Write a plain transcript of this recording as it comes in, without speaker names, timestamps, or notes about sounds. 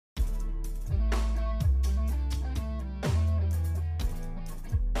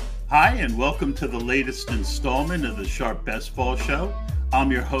Hi, and welcome to the latest installment of the Sharp Best Ball Show.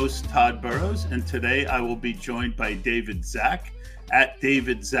 I'm your host, Todd Burrows, and today I will be joined by David Zäch at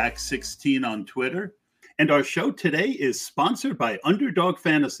DavidZach16 on Twitter. And our show today is sponsored by Underdog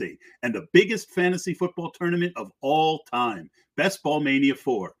Fantasy and the biggest fantasy football tournament of all time, Best Ball Mania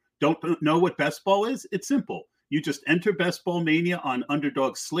 4. Don't know what Best Ball is? It's simple. You just enter Best Ball Mania on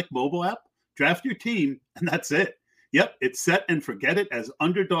Underdog's slick mobile app, draft your team, and that's it. Yep, it's set and forget it as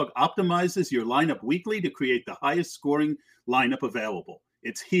Underdog optimizes your lineup weekly to create the highest scoring lineup available.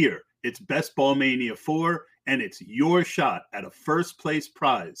 It's here. It's Best Ball Mania 4, and it's your shot at a first place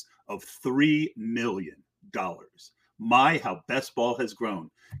prize of $3 million. My, how Best Ball has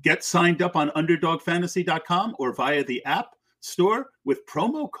grown. Get signed up on UnderdogFantasy.com or via the app store with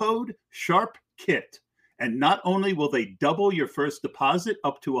promo code SHARPKIT. And not only will they double your first deposit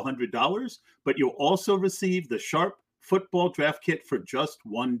up to $100, but you'll also receive the Sharp Football Draft Kit for just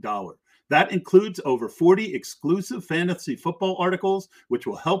 $1. That includes over 40 exclusive fantasy football articles, which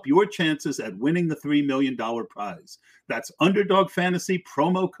will help your chances at winning the $3 million prize. That's Underdog Fantasy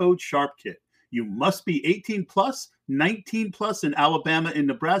promo code SHARPKIT. You must be 18 plus, 19 plus in Alabama and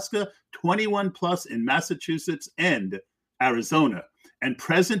Nebraska, 21 plus in Massachusetts and Arizona, and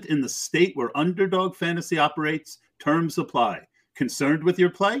present in the state where Underdog Fantasy operates. Terms apply. Concerned with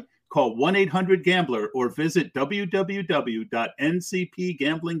your play? Call 1-800-GAMBLER or visit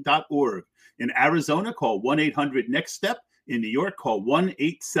www.ncpgambling.org. In Arizona, call 1-800-NEXT-STEP. In New York, call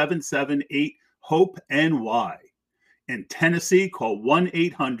 1-877-8-HOPE-NY. In Tennessee, call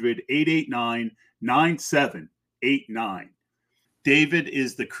 1-800-889-9789. David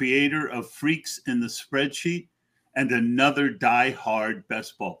is the creator of Freaks in the Spreadsheet and another die-hard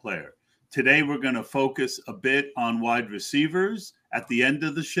best ball player. Today, we're going to focus a bit on wide receivers at the end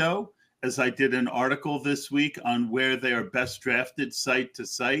of the show, as I did an article this week on where they are best drafted site to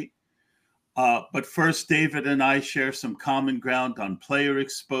site. But first, David and I share some common ground on player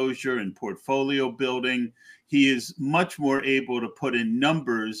exposure and portfolio building. He is much more able to put in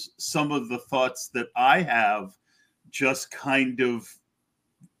numbers some of the thoughts that I have, just kind of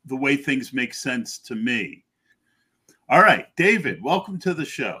the way things make sense to me. All right, David, welcome to the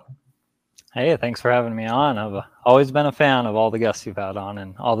show. Hey, thanks for having me on. I've always been a fan of all the guests you've had on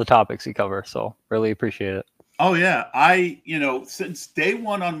and all the topics you cover, so really appreciate it. Oh, yeah. Since day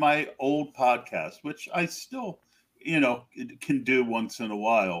one on my old podcast, which I still, can do once in a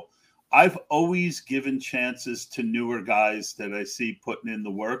while, I've always given chances to newer guys that I see putting in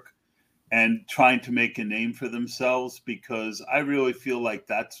the work and trying to make a name for themselves, because I really feel like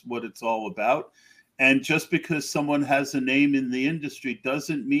that's what it's all about. And just because someone has a name in the industry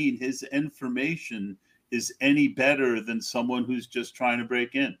doesn't mean his information is any better than someone who's just trying to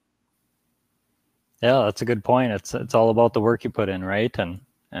break in. Yeah, that's a good point. It's all about the work you put in, right? And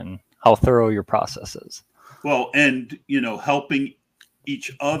how thorough your process is. Well, and, helping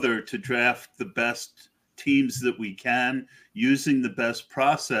each other to draft the best teams that we can using the best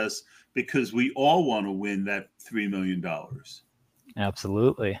process, because we all want to win that $3 million.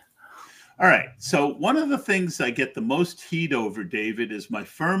 Absolutely. All right. So one of the things I get the most heat over, David, is my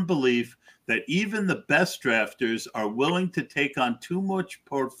firm belief that even the best drafters are willing to take on too much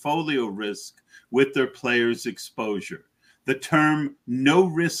portfolio risk with their players' exposure. The term "no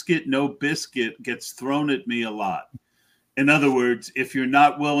risk it, no biscuit" gets thrown at me a lot. In other words, if you're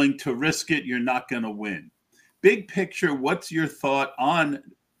not willing to risk it, you're not going to win. Big picture, what's your thought on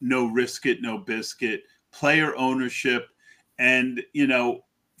no risk it, no biscuit, player ownership? And,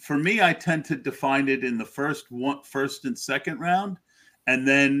 for me, I tend to define it in the first and second round, and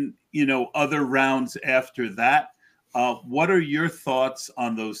then, other rounds after that. What are your thoughts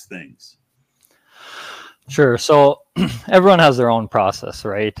on those things? Sure. So everyone has their own process,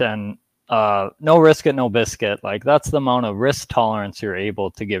 right? And no risk it, no biscuit. Like, that's the amount of risk tolerance you're able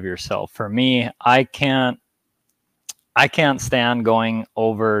to give yourself. For me, I can't stand going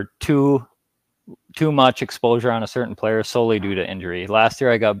over too much exposure on a certain player solely due to injury. Last year,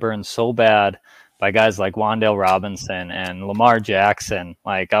 I got burned so bad by guys like Wan'Dale Robinson and Lamar Jackson.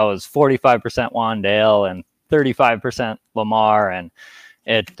 Like, I was 45% Wan'Dale and 35% Lamar. And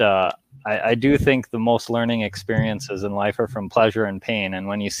I do think the most learning experiences in life are from pleasure and pain. And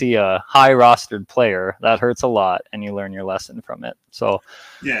when you see a high rostered player, that hurts a lot, and you learn your lesson from it. So,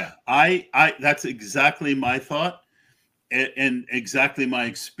 yeah, I that's exactly my thought. And exactly my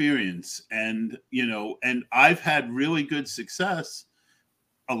experience. And, and I've had really good success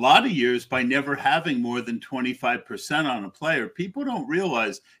a lot of years by never having more than 25% on a player. People don't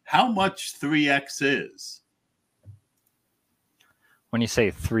realize how much 3X is. When you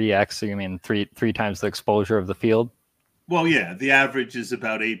say 3X, you mean three times the exposure of the field? Well, yeah, the average is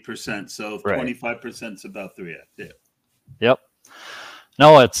about 8%, so Right. 25% is about 3. Yeah. Yep.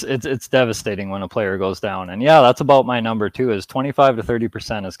 No, it's devastating when a player goes down. And yeah, that's about my number too, is 25 to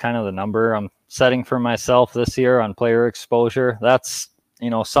 30% is kind of the number I'm setting for myself this year on player exposure. That's,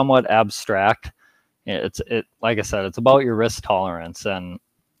 somewhat abstract. It like I said, it's about your risk tolerance. And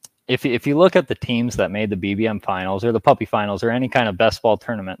if you look at the teams that made the BBM finals or the puppy finals or any kind of best ball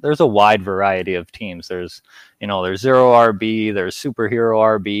tournament, there's a wide variety of teams. There's zero RB, there's superhero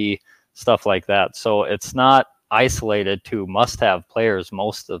RB, stuff like that. So it's not isolated to must-have players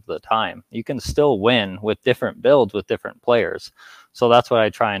most of the time. You can still win with different builds with different players. So that's what I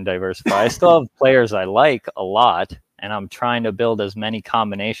try and diversify. I still have players I like a lot, and I'm trying to build as many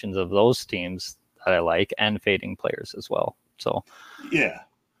combinations of those teams that I like and fading players as well. So yeah.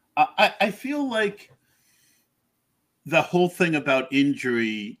 I feel like the whole thing about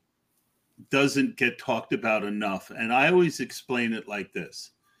injury doesn't get talked about enough. And I always explain it like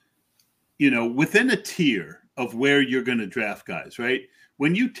this. Within a tier of where you're going to draft guys, right?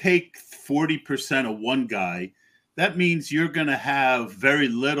 When you take 40% of one guy, that means you're going to have very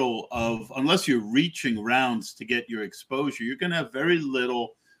little of, unless you're reaching rounds to get your exposure, you're going to have very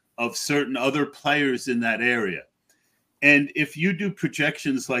little of certain other players in that area. And if you do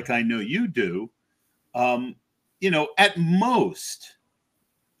projections like I know you do, at most,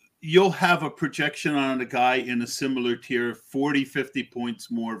 you'll have a projection on a guy in a similar tier, 40, 50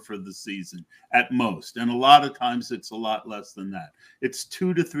 points more for the season at most. And a lot of times it's a lot less than that. It's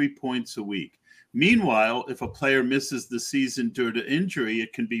 2 to 3 points a week. Meanwhile, if a player misses the season due to injury,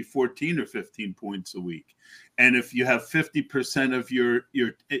 it can be 14 or 15 points a week. And if you have 50% of your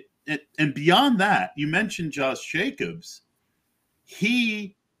and beyond that, you mentioned Josh Jacobs.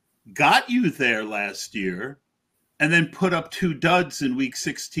 He got you there last year and then put up 2 duds in week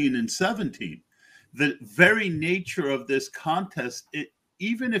 16 and 17. The very nature of this contest,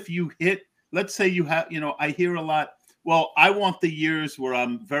 even if you hit, let's say you have, I hear a lot, well, I want the years where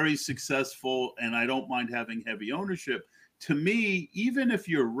I'm very successful and I don't mind having heavy ownership. To me, even if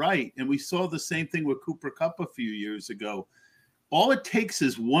you're right, and we saw the same thing with Cooper Kupp a few years ago, all it takes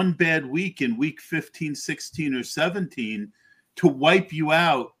is one bad week in week 15, 16, or 17 to wipe you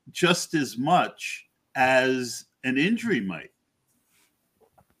out just as much as an injury might.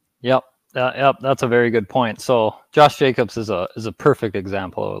 Yep. Yep, that's a very good point. So Josh Jacobs is a perfect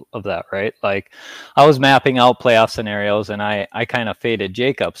example of that, right? Like, I was mapping out playoff scenarios, and I kind of faded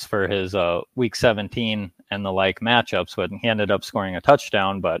Jacobs for his week 17 and the like matchups when he ended up scoring a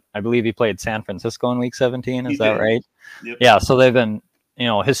touchdown. But I believe he played San Francisco in week 17. Is that right? Yep. Yeah. So they've been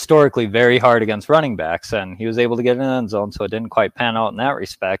historically very hard against running backs, and he was able to get in the end zone, so it didn't quite pan out in that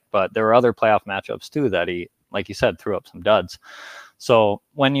respect. But there were other playoff matchups too that he, like you said, threw up some duds. So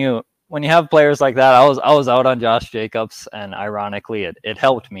when you have players like that, I was out on Josh Jacobs, and ironically, it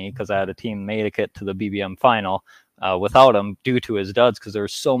helped me because I had a team make it to the BBM final without him due to his duds, because there were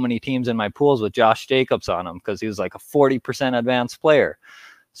so many teams in my pools with Josh Jacobs on him because he was like a 40% advanced player.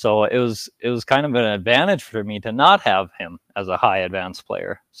 So it was kind of an advantage for me to not have him as a high advanced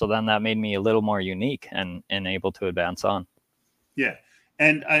player. So then that made me a little more unique and able to advance on. Yeah,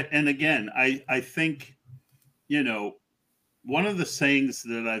 and again, I think, one of the sayings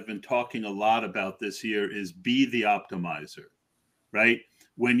that I've been talking a lot about this year is be the optimizer, right?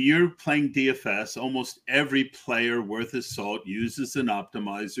 When you're playing DFS, almost every player worth his salt uses an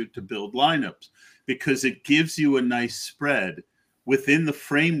optimizer to build lineups because it gives you a nice spread within the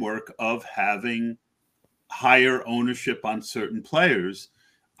framework of having higher ownership on certain players.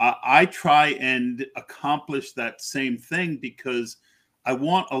 I try and accomplish that same thing because I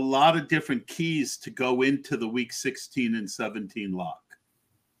want a lot of different keys to go into the week 16 and 17 lock.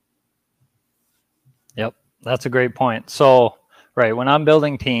 Yep, that's a great point. So, right, when I'm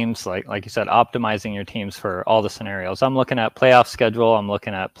building teams, like you said, optimizing your teams for all the scenarios, I'm looking at playoff schedule, I'm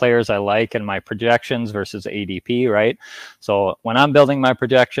looking at players I like and my projections versus ADP, right? So when I'm building my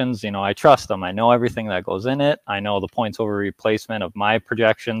projections, I trust them. I know everything that goes in it. I know the points over replacement of my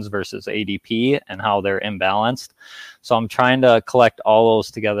projections versus ADP and how they're imbalanced. So I'm trying to collect all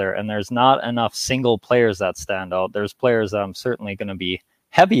those together, and there's not enough single players that stand out. There's players that I'm certainly going to be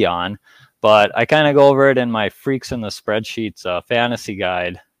heavy on, but I kind of go over it in my Freaks in the Spreadsheets fantasy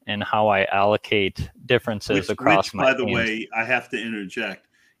guide and how I allocate differences across my teams. By the teams. way, I have to interject,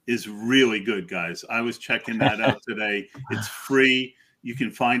 is really good, guys. I was checking that out today. It's free. You can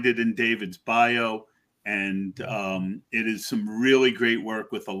find it in David's bio, and it is some really great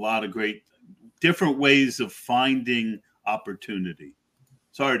work with a lot of great different ways of finding opportunity.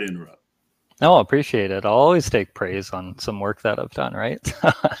 Sorry to interrupt. No, appreciate it. I'll always take praise on some work that I've done, right?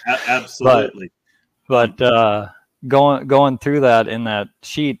 Absolutely. But going through that in that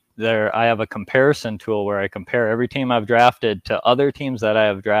sheet there, I have a comparison tool where I compare every team I've drafted to other teams that I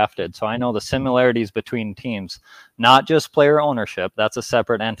have drafted. So I know the similarities between teams, not just player ownership. That's a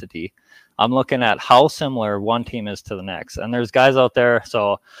separate entity. I'm looking at how similar one team is to the next. And there's guys out there.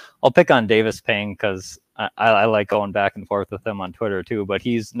 So I'll pick on Davis Payne because I like going back and forth with him on Twitter too, but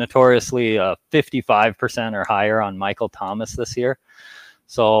he's notoriously 55% or higher on Michael Thomas this year.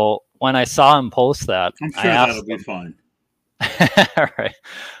 So when I saw him post that, I'm sure that'll be fine. Right.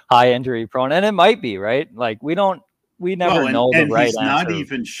 High injury prone. And it might be, right? Like we never know the right answer. And he's not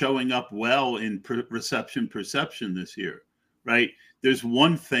even showing up well in reception perception this year, right? There's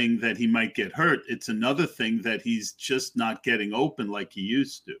one thing that he might get hurt. It's another thing that he's just not getting open like he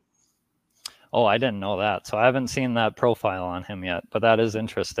used to. Oh, I didn't know that. So I haven't seen that profile on him yet, but that is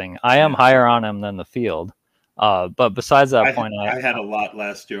interesting. I am higher on him than the field. But besides that point, I had a lot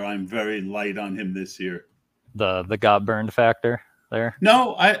last year. I'm very light on him this year. The got burned factor there?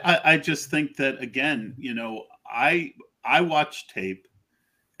 No, I just think that, again, I watch tape,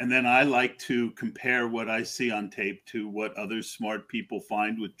 and then I like to compare what I see on tape to what other smart people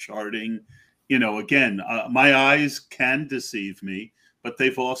find with charting. Again, my eyes can deceive me, but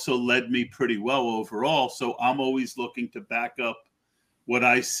they've also led me pretty well overall. So I'm always looking to back up what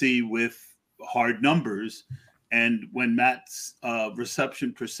I see with hard numbers. And when Matt's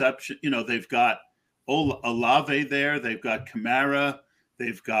reception perception, they've got Olave there, they've got Kamara,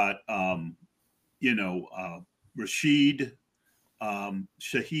 they've got Rashid,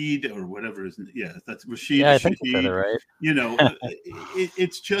 Shaheed, or whatever is, that's Rashid. Yeah, I think you said it right.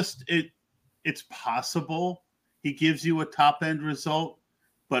 It's possible he gives you a top end result,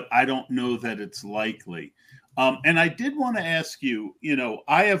 but I don't know that it's likely. And I did want to ask you,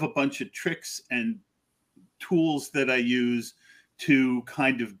 I have a bunch of tricks and tools that I use to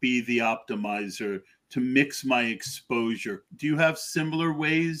kind of be the optimizer, to mix my exposure. Do you have similar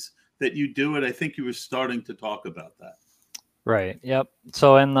ways that you do it? I think you were starting to talk about that. Right. Yep.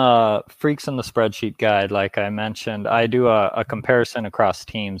 So in the Freaks in the Spreadsheet guide, like I mentioned, I do a comparison across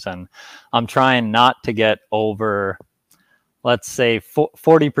teams, and I'm trying not to get over, let's say,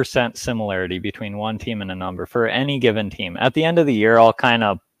 40% similarity between one team and a number for any given team. At the end of the year, I'll kind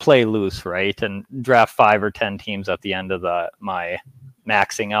of play loose, right, and draft 5 or 10 teams at the end of my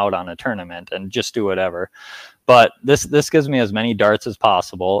maxing out on a tournament and just do whatever. But this gives me as many darts as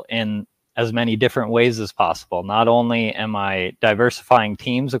possible in as many different ways as possible. Not only am I diversifying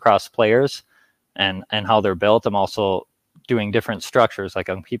teams across players and how they're built, I'm also doing different structures. Like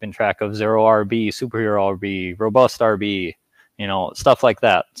I'm keeping track of 0 RB, superhero RB, robust RB, stuff like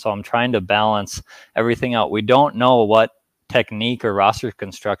that. So I'm trying to balance everything out. We don't know what technique or roster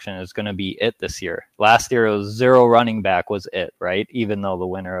construction is going to be it this year. Last year it was 0 running back was it, right? Even though the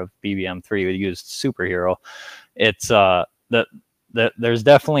winner of BBM3 used superhero, it's there's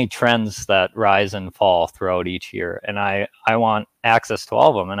definitely trends that rise and fall throughout each year, and I want access to all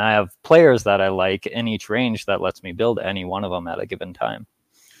of them, and I have players that I like in each range that lets me build any one of them at a given time.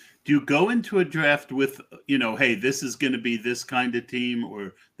 Do you go into a draft with, hey, this is going to be this kind of team,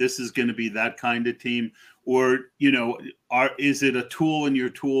 or this is going to be that kind of team? Or, is it a tool in your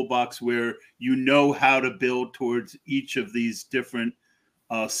toolbox where you know how to build towards each of these different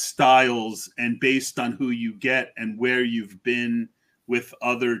styles, and based on who you get and where you've been with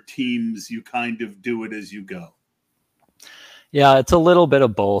other teams, you kind of do it as you go? Yeah, it's a little bit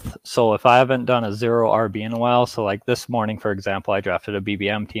of both. So if I haven't done a 0 RB in a while, so like this morning, for example, I drafted a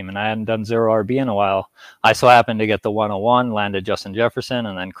BBM team and I hadn't done 0 RB in a while. I so happened to get the 101, landed Justin Jefferson,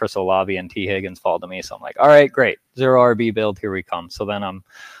 and then Chris Olave and T. Higgins fall to me. So I'm like, all right, great. 0 RB build, here we come. So then I'm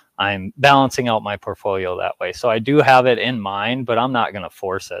balancing out my portfolio that way. So I do have it in mind, but I'm not going to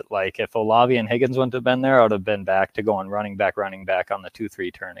force it. Like if Olave and Higgins wouldn't have been there, I would have been back to going running back on the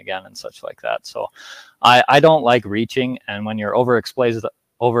 2-3 turn again and such like that. So I don't like reaching. And when you're overexposed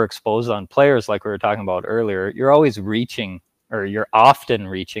on players, like we were talking about earlier, you're always reaching, or you're often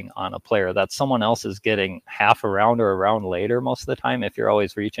reaching on a player that someone else is getting half a round or a round later most of the time if you're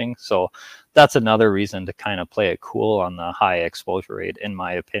always reaching. So that's another reason to kind of play it cool on the high exposure rate, in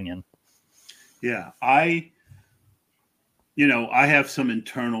my opinion. Yeah, I have some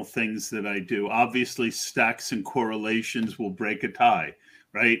internal things that I do. Obviously, stacks and correlations will break a tie,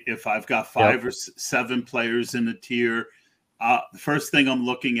 right? If I've got 5 or 7 players in a tier, the first thing I'm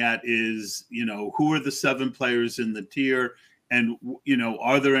looking at is, who are the 7 players in the tier? And,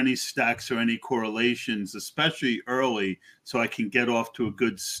 are there any stacks or any correlations, especially early, so I can get off to a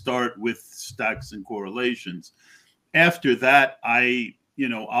good start with stacks and correlations? After that,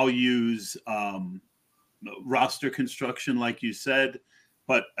 I'll use roster construction, like you said.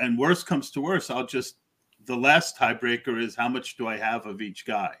 And worst comes to worst, I'll just the last tiebreaker is how much do I have of each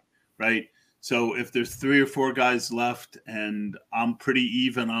guy, right? So if there's 3 or 4 guys left and I'm pretty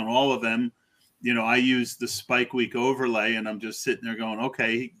even on all of them, I use the spike week overlay and I'm just sitting there going,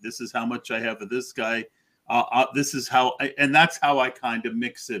 okay, this is how much I have of this guy. This is how, and that's how I kind of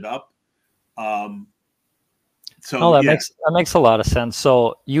mix it up. That makes a lot of sense.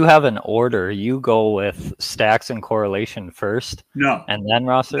 So you have an order. You go with stacks and correlation first. No. And then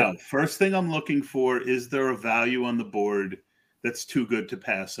roster? No. First thing I'm looking for, is there a value on the board that's too good to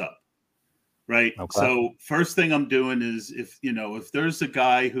pass up? Right. Okay. So first thing I'm doing is if there's a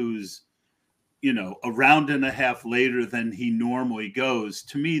guy who's, a round and a half later than he normally goes,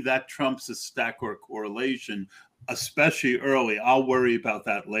 to me, that trumps a stack or correlation, especially early. I'll worry about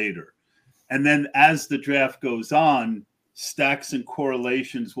that later. And then as the draft goes on, stacks and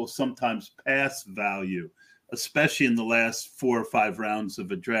correlations will sometimes pass value, especially in the last 4 or 5 rounds of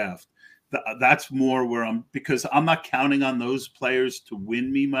a draft. That's more where because I'm not counting on those players to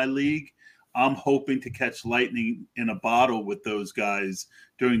win me my league. I'm hoping to catch lightning in a bottle with those guys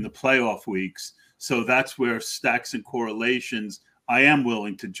during the playoff weeks. So that's where stacks and correlations, I am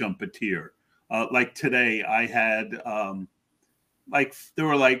willing to jump a tier. Like today, I had there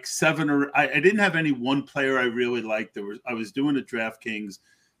were like 7 or I didn't have any one player I really liked. I was doing a DraftKings.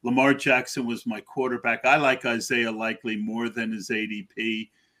 Lamar Jackson was my quarterback. I like Isaiah Likely more than his ADP.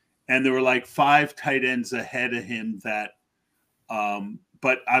 And there were like 5 tight ends ahead of him that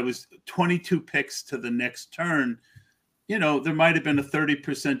but I was 22 picks to the next turn. There might have been a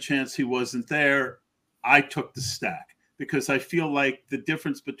 30% chance he wasn't there. I took the stack because I feel like the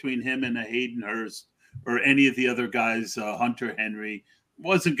difference between him and a Hayden Hurst or any of the other guys, Hunter Henry,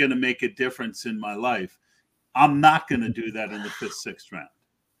 wasn't going to make a difference in my life. I'm not going to do that in the 5th, 6th round.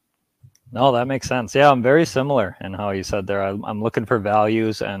 No, that makes sense. Yeah, I'm very similar in how you said there. I'm looking for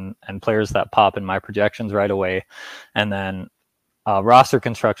values and players that pop in my projections right away. And then roster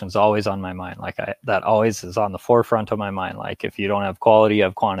construction is always on my mind. That always is on the forefront of my mind. Like if you don't have quality, you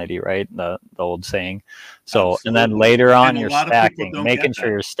have quantity, right? The old saying. So, absolutely. And then later on, you're stacking, making sure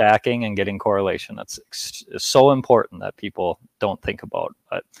you're stacking and getting correlation. That's so important that people don't think about.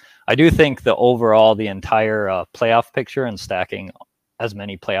 But I do think the entire playoff picture and stacking as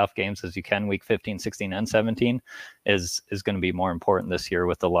many playoff games as you can, week 15, 16, and 17 is going to be more important this year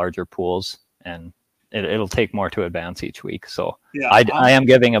with the larger pools, and it'll take more to advance each week. So yeah, I am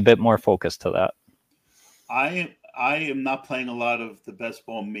giving a bit more focus to that. I am not playing a lot of the Best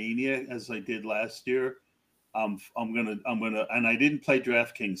Ball Mania as I did last year. I'm gonna, and I didn't play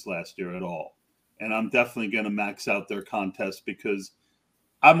DraftKings last year at all. And I'm definitely gonna max out their contest because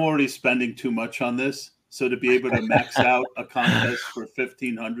I'm already spending too much on this. So to be able to max out a contest for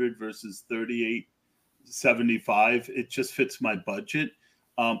 $1,500 versus $3,875, it just fits my budget.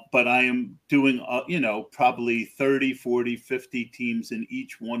 But I am doing, probably 30, 40, 50 teams in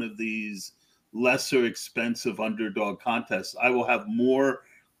each one of these lesser expensive underdog contests. I will have more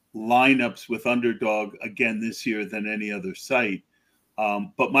lineups with underdog again this year than any other site.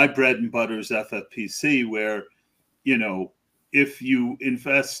 But my bread and butter is FFPC, where, if you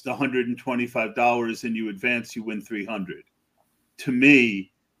invest $125 and you advance, you win $300. To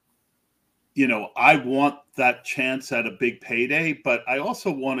me, I want that chance at a big payday, but I also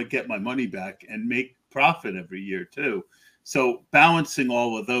want to get my money back and make profit every year too. So balancing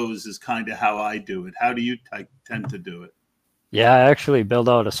all of those is kind of how I do it. How do you tend to do it? Yeah, I actually build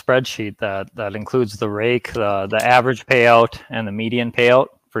out a spreadsheet that includes the rake, the average payout, and the median payout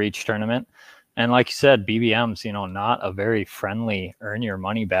for each tournament. And like you said, BBM's, not a very friendly earn your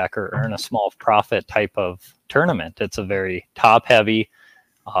money back or earn a small profit type of tournament. It's a very top heavy,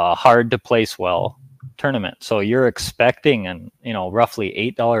 hard to place well tournament. So you're expecting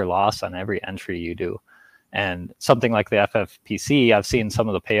roughly $8 loss on every entry you do. And something like the FFPC, I've seen some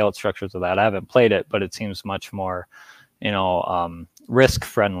of the payout structures of that. I haven't played it, but it seems much more, risk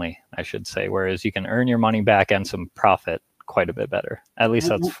friendly, I should say. Whereas you can earn your money back and some profit quite a bit better. At least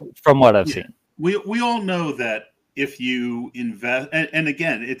that's from what I've seen. We all know that if you invest, and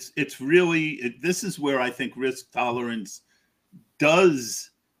again, it's really, this is where I think risk tolerance does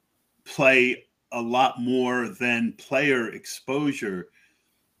play a lot more than player exposure.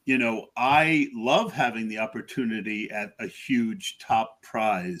 I love having the opportunity at a huge top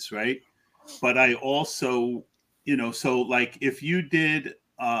prize, right? But I also, so like if you did,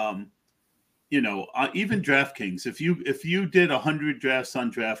 even DraftKings, if you did 100 drafts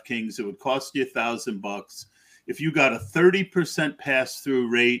on DraftKings, it would cost you $1,000. If you got a 30% pass-through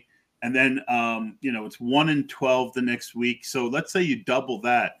rate, and then it's 1 in 12 the next week. So let's say you double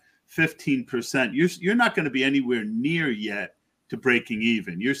that, 15%. You're not going to be anywhere near yet to breaking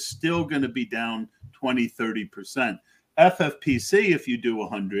even. You're still going to be down 20, 30%. FFPC, if you do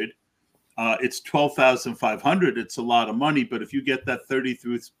 100, it's 12,500. It's a lot of money, but if you get that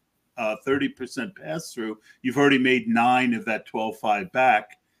 30% pass through, you've already made 9 of that 12.5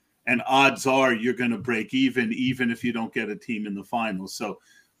 back, and odds are you're going to break even if you don't get a team in the finals. So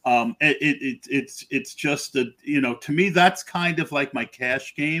it's just a, to me, that's kind of like my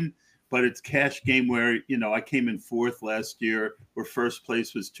cash game, but it's cash game where, I came in 4th last year, where first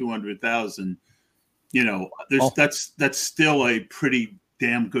place was 200,000. That's still a pretty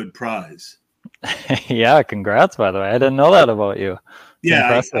damn good prize. Yeah, congrats, by the way. I didn't know that about you.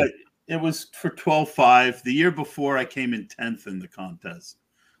 It's it was for 12.5. The year before, I came in 10th in the contest.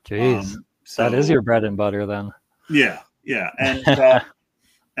 Jeez, so that is your bread and butter then. Yeah, and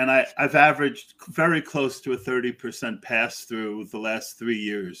and I've averaged very close to a 30% pass through the last 3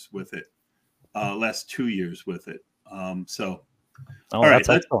 years with it, last 2 years with it. All right, that's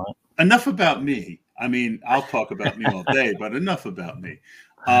excellent. Enough about me. I mean, I'll talk about me all day, but enough about me.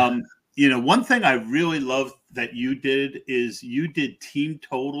 One thing I really love that you did is you did team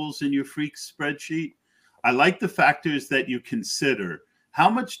totals in your freak spreadsheet. I like the factors that you consider. How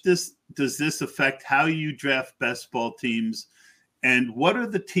much does this affect how you draft best ball teams? And what are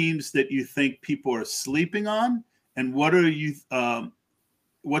the teams that you think people are sleeping on? And what are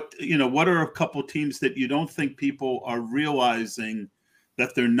what are a couple teams that you don't think people are realizing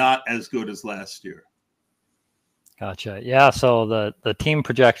that they're not as good as last year? Gotcha. Yeah. So the team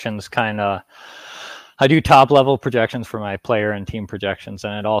projections I do top level projections for my player and team projections,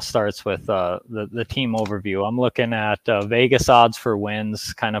 and it all starts with the team overview. I'm looking at Vegas odds for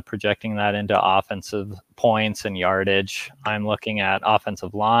wins, kind of projecting that into offensive points and yardage. I'm looking at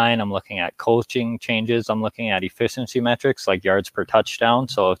offensive line. I'm looking at coaching changes. I'm looking at efficiency metrics like yards per touchdown.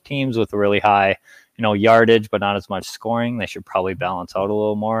 So teams with really high yardage, but not as much scoring, they should probably balance out a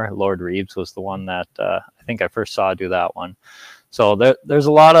little more. Lord Reeves was the one that I think I first saw do that one. So there's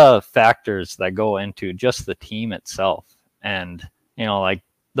a lot of factors that go into just the team itself. And, like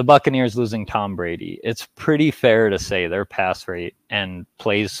the Buccaneers losing Tom Brady, it's pretty fair to say their pass rate and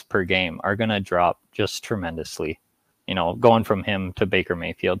plays per game are going to drop just tremendously, going from him to Baker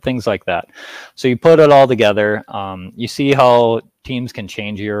Mayfield, things like that. So you put it all together. You see how teams can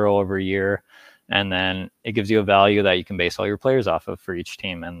change year over year. And then it gives you a value that you can base all your players off of for each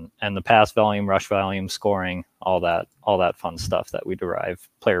team, and the pass volume, rush volume, scoring, all that fun stuff that we derive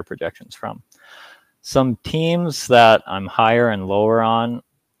player projections from. Some teams that I'm higher and lower on,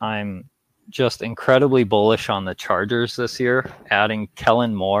 I'm just incredibly bullish on the Chargers this year, adding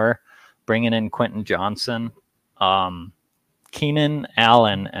Kellen Moore, bringing in Quentin Johnson, Keenan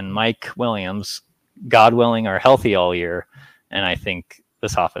Allen, and Mike Williams, God willing, are healthy all year, and I think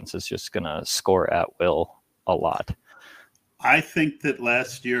this offense is just going to score at will a lot. I think that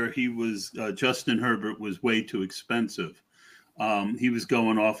last year Justin Herbert was way too expensive. He was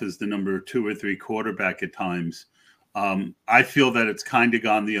going off as the number 2 or 3 quarterback at times. I feel that it's kind of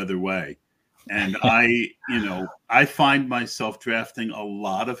gone the other way. And I find myself drafting a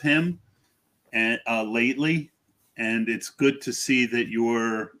lot of him lately. And it's good to see that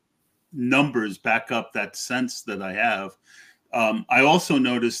your numbers back up that sense that I have. I also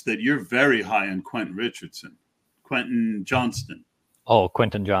noticed that you're very high on Quentin Johnston. Oh,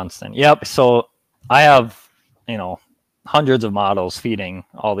 Quentin Johnston. Yep. So I have, hundreds of models feeding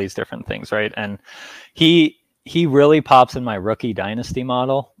all these different things, right? And he really pops in my rookie dynasty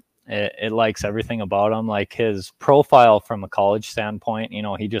model. It likes everything about him, like his profile from a college standpoint.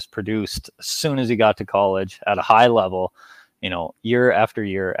 He just produced as soon as he got to college at a high level, year after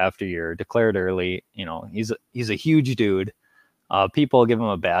year after year, declared early. He's a huge dude. People give him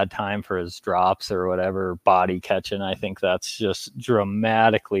a bad time for his drops or whatever, body catching. I think that's just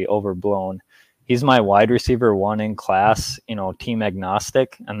dramatically overblown. He's my wide receiver 1 in class, team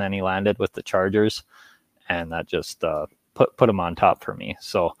agnostic, and then he landed with the Chargers, and that just put him on top for me.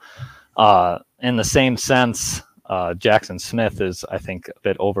 So in the same sense, Jackson Smith is, I think, a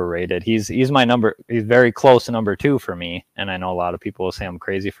bit overrated. He's very close to number 2 for me, and I know a lot of people will say I'm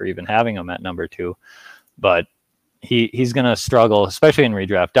crazy for even having him at number 2, but he's going to struggle, especially in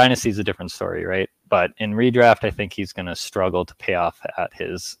redraft. Dynasty is a different story, right? But in redraft, I think he's going to struggle to pay off at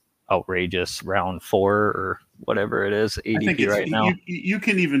his outrageous round 4 or whatever it is, ADP right now. You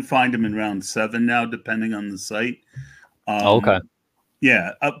can even find him in round 7 now, depending on the site. Okay.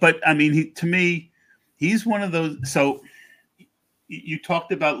 Yeah. But I mean, to me, he's one of those. So you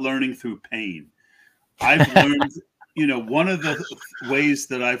talked about learning through pain. I've learned, one of the ways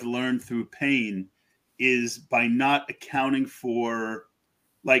that I've learned through pain is by not accounting for,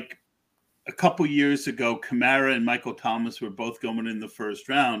 like, a couple years ago, Kamara and Michael Thomas were both going in the first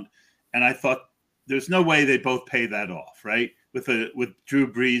round. And I thought there's no way they both pay that off, right? With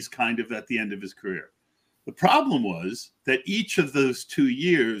Drew Brees kind of at the end of his career. The problem was that each of those 2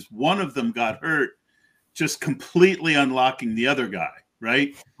 years, one of them got hurt, just completely unlocking the other guy,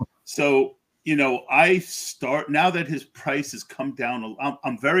 right? So, now that his price has come down,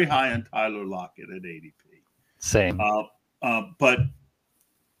 I'm very high on Tyler Lockett at ADP. Same. But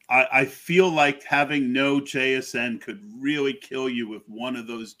I feel like having no JSN could really kill you if one of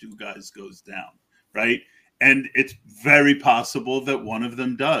those two guys goes down, right? And it's very possible that one of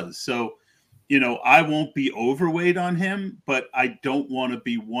them does. So, I won't be overweight on him, but I don't want to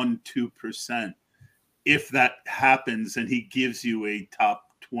be 1-2% if that happens and he gives you a top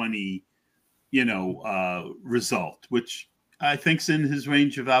 20, result, which I think's in his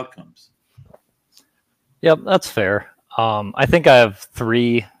range of outcomes. Yep, that's fair. I think I have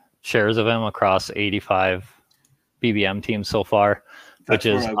 3 shares of him across 85 BBM teams so far, which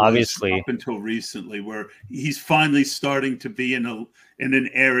is obviously up until recently, where he's finally starting to be in an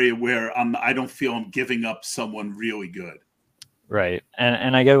area where I don't feel I'm giving up someone really good. Right.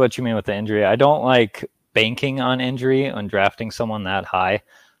 And I get what you mean with the injury. I don't like banking on injury and drafting someone that high.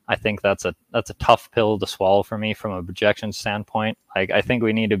 I think that's a tough pill to swallow for me from a projection standpoint. Like, I think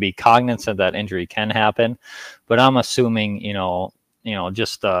we need to be cognizant that injury can happen, but I'm assuming,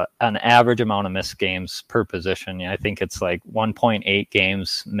 just an average amount of missed games per position. I think it's like 1.8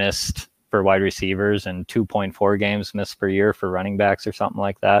 games missed for wide receivers and 2.4 games missed per year for running backs or something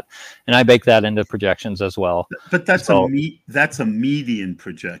like that. And I bake that into projections as well. But that's a median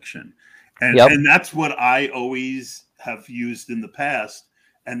projection. And that's what I always have used in the past.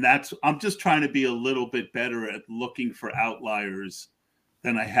 And I'm just trying to be a little bit better at looking for outliers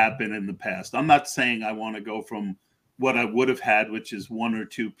than I have been in the past. I'm not saying I want to go from what I would have had, which is 1 or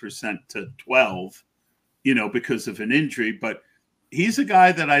 2% to 12, because of an injury, but he's a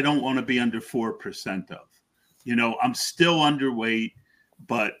guy that I don't want to be under 4% of. I'm still underweight,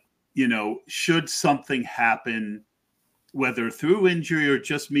 but, should something happen, whether through injury or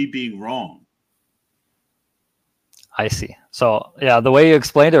just me being wrong. I see. So, yeah, the way you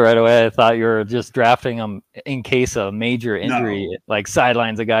explained it right away, I thought you were just drafting him in case of major injury, like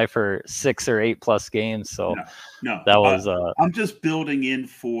sidelines a guy for 6 or 8 plus games. So, no, that was. I'm just building in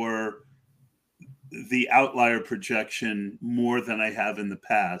for the outlier projection more than I have in the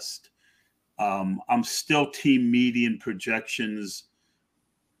past. I'm still team median projections.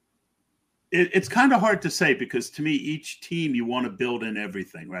 It's kind of hard to say because to me, each team you want to build in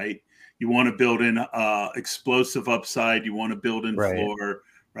everything, right? You want to build in explosive upside. You want to build in floor,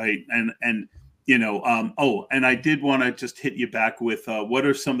 right? And and I did want to just hit you back with what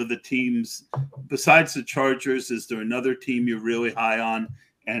are some of the teams besides the Chargers? Is there another team you're really high on?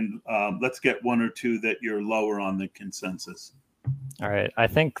 And let's get 1 or 2 that you're lower on the consensus. All right. I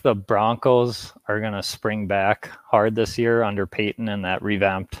think the Broncos are going to spring back hard this year under Peyton and that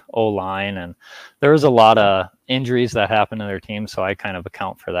revamped O-line. And there was a lot of injuries that happened to their team, so I kind of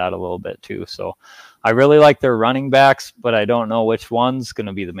account for that a little bit too. So I really like their running backs, but I don't know which one's going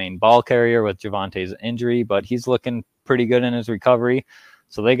to be the main ball carrier with Javante's injury, but he's looking pretty good in his recovery.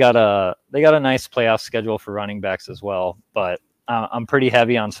 So they got a nice playoff schedule for running backs as well. But I'm pretty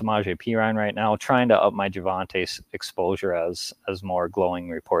heavy on Samaje Perine right now, trying to up my Javante's exposure as more glowing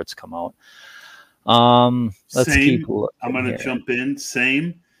reports come out. Let's keep looking. I'm going to jump in.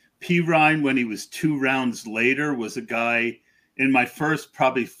 Same. Perine, when he was 2 rounds later, was a guy in my first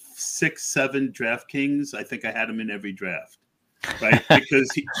probably 6-7 DraftKings. I think I had him in every draft, right?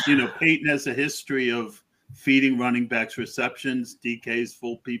 Because Peyton has a history of feeding running backs receptions, DK's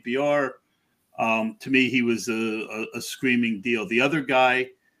full PPR. To me, he was a screaming deal. The other guy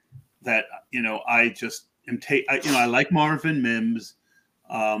that, I just am I like Marvin Mims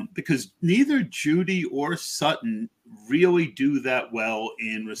because neither Judy or Sutton really do that well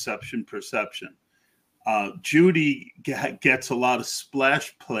in reception perception. Judy gets a lot of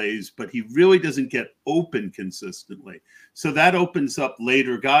splash plays, but he really doesn't get open consistently. So that opens up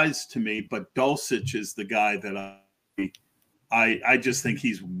later guys to me, but Dulcich is the guy that I just think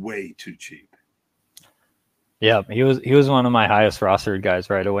he's way too cheap. Yeah, he was one of my highest rostered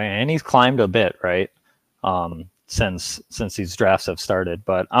guys right away, and he's climbed a bit, right? Since these drafts have started.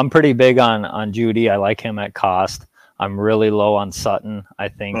 But I'm pretty big on Judy. I like him at cost. I'm really low on Sutton. I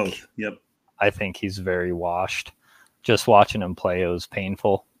think both. Yep. I think he's very washed. Just watching him play, it was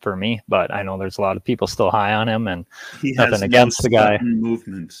painful for me. But I know there's a lot of people still high on him, and he nothing has against the guy.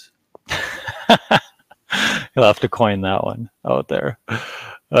 Movements. You'll have to coin that one out there.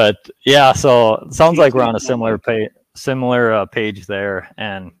 But yeah, so it sounds like we're on a similar page there.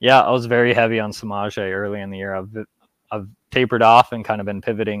 And yeah, I was very heavy on Samaje early in the year. I've tapered off and kind of been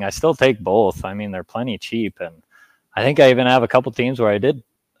pivoting, I still take both. I mean, they're plenty cheap, and I think I even have a couple teams where I did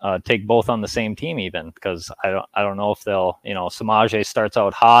take both on the same team, even because I don't know if they'll, Samaje starts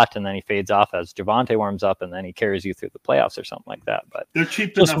out hot and then he fades off as Javonte warms up and then he carries you through the playoffs or something like that. But they're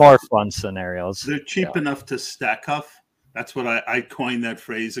cheap just enough. More fun scenarios. They're cheap enough to stack huff. That's what I coined that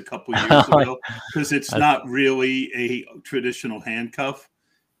phrase a couple years ago, because it's not really a traditional handcuff.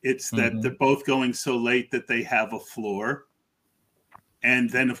 It's that they're both going so late that they have a floor. And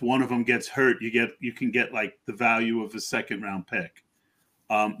then if one of them gets hurt, you can get like the value of a second round pick.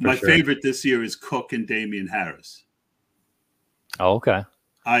 My favorite this year is Cook and Damian Harris. Oh, okay.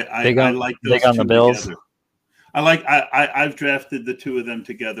 I like those two together. I've drafted the two of them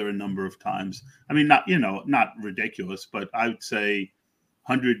together a number of times. I mean, not ridiculous, but I would say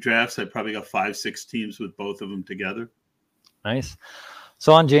 100 drafts, I probably got 5-6 teams with both of them together. Nice.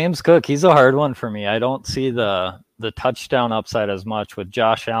 So on James Cook, he's a hard one for me. I don't see the touchdown upside as much with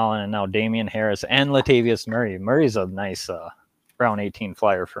Josh Allen and now Damian Harris and Latavius Murray. Murray's a nice round 18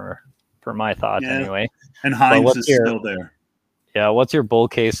 flyer for my thought anyway. And Hines is still there. Yeah, what's your bull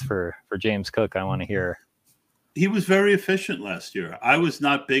case for James Cook? I want to hear. He was very efficient last year. I was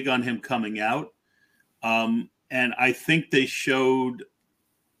not big on him coming out. And I think they showed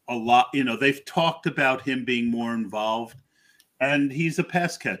a lot. They've talked about him being more involved. And he's a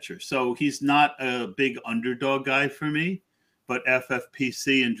pass catcher. So he's not a big underdog guy for me. But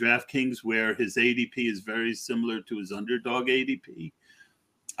FFPC and DraftKings, where his ADP is very similar to his underdog ADP,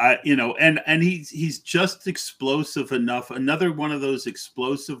 and he's just explosive enough. Another one of those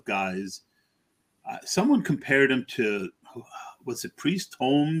explosive guys. Someone compared him to, was it Priest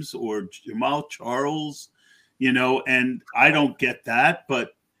Holmes or Jamal Charles? And I don't get that,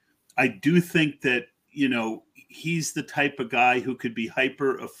 but I do think that he's the type of guy who could be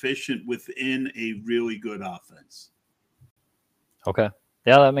hyper efficient within a really good offense. Okay.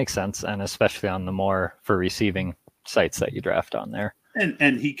 Yeah, that makes sense. And especially on the more for receiving sites that you draft on there.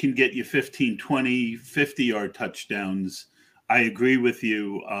 And he can get you 15, 20, 50-yard touchdowns. I agree with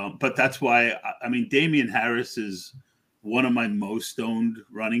you. But that's why, Damian Harris is one of my most owned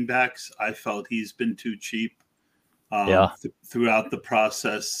running backs. I felt he's been too cheap throughout the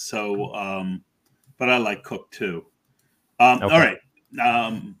process. So, but I like Cook too. Okay. All right.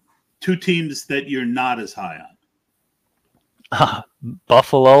 Two teams that you're not as high on.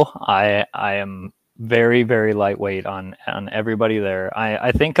 Buffalo. I am very, very lightweight on everybody there.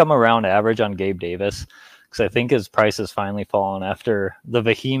 I think I'm around average on Gabe Davis because I think his price has finally fallen after the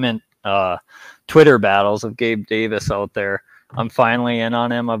vehement Twitter battles of Gabe Davis out there. I'm finally in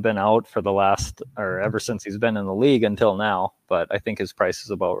on him. I've been out for ever since he's been in the league until now, but I think his price is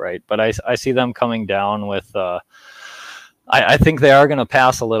about right. But I see them coming down with, I think they are going to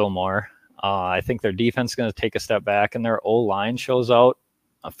pass a little more. I think their defense is going to take a step back, and their O-line shows out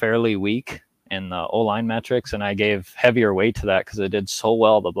fairly weak in the O-line metrics, and I gave heavier weight to that because it did so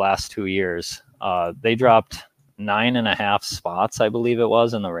well the last 2 years. They dropped 9.5 spots, I believe it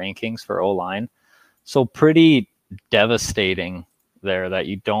was, in the rankings for O-line. So pretty devastating there that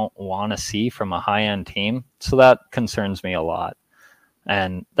you don't want to see from a high-end team. So that concerns me a lot.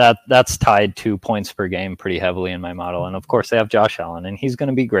 And that's tied to points per game pretty heavily in my model. And of course they have Josh Allen, and he's going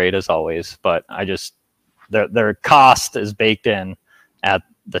to be great as always, but their cost is baked in at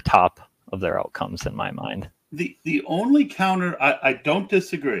the top of their outcomes in my mind. The only counter, I don't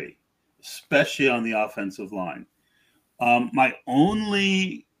disagree, especially on the offensive line. My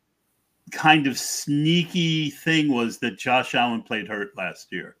only kind of sneaky thing was that Josh Allen played hurt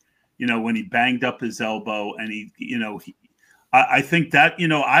last year, when he banged up his elbow, and I think that,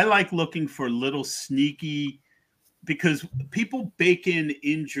 I like looking for little sneaky, because people bake in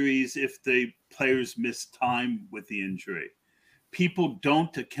injuries if the players miss time with the injury. People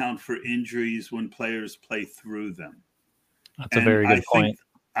don't account for injuries when players play through them. That's a very good point.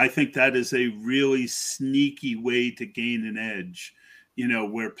 I think that is a really sneaky way to gain an edge,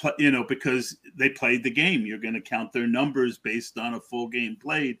 because they played the game. You're going to count their numbers based on a full game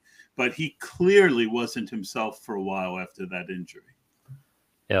played, but he clearly wasn't himself for a while after that injury.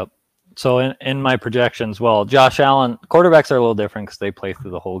 Yep. So in my projections, well, Josh Allen, quarterbacks are a little different because they play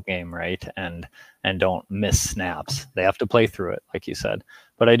through the whole game, right? And don't miss snaps. They have to play through it, like you said.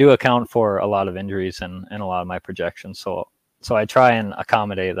 But I do account for a lot of injuries in a lot of my projections. So I try and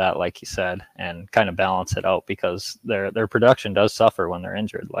accommodate that, like you said, and kind of balance it out because their production does suffer when they're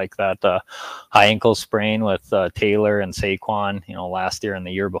injured, like that high ankle sprain with Taylor and Saquon, last year and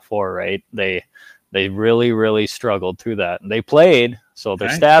the year before, right? They really, really struggled through that. And they played, so their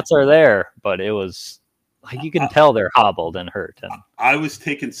stats are there, but it was like you can tell they're hobbled and hurt. And I was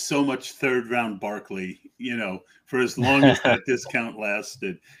taking so much third round Barkley, for as long as that discount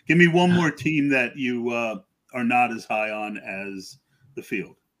lasted. Give me one more team that you are not as high on as the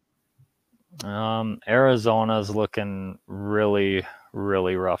field. Arizona's looking really,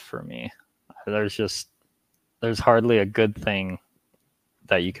 really rough for me. There's hardly a good thing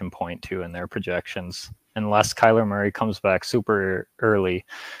that you can point to in their projections unless Kyler Murray comes back super early.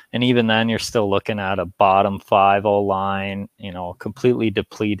 And even then, you're still looking at a bottom 5 line, completely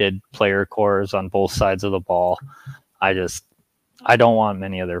depleted player cores on both sides of the ball. I don't want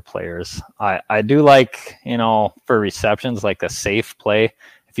many of their players. I do like, for receptions, like a safe play.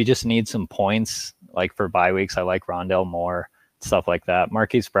 If you just need some points, like for bye weeks, I like Rondell Moore, stuff like that.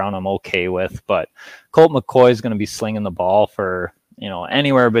 Marquise Brown, I'm okay with, but Colt McCoy is going to be slinging the ball for,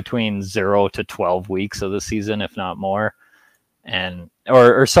 anywhere between 0 to 12 weeks of the season, if not more, and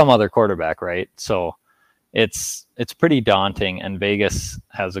or some other quarterback, right? So it's pretty daunting, and Vegas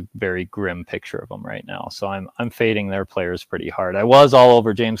has a very grim picture of them right now. So I'm fading their players pretty hard. I was all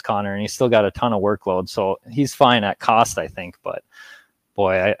over James Conner, and he's still got a ton of workload, so he's fine at cost, I think, but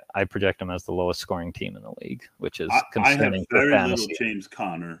boy, I project him as the lowest scoring team in the league, which is concerning for fantasy. I have very little James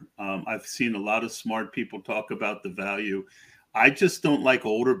Conner. I've seen a lot of smart people talk about the value. I just don't like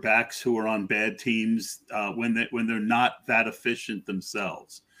older backs who are on bad teams when they're not that efficient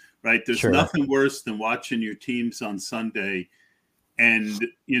themselves, right? There's nothing worse than watching your teams on Sunday and,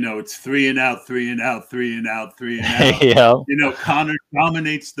 it's 3 and out, 3 and out, 3 and out, 3 and out. Yeah. Conner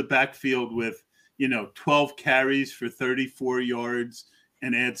dominates the backfield with, 12 carries for 34 yards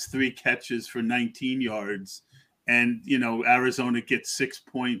and adds 3 catches for 19 yards. And, Arizona gets 6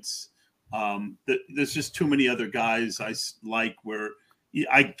 points. There's just too many other guys I like where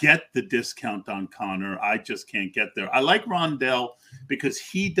I get the discount on Conner. I just can't get there. I like Rondell because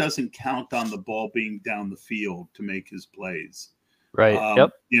he doesn't count on the ball being down the field to make his plays. Right.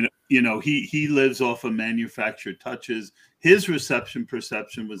 Yep. He lives off of manufactured touches. His reception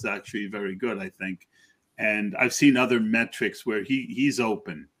perception was actually very good, I think. And I've seen other metrics where he's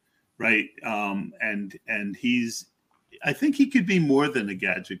open, right? And I think he could be more than a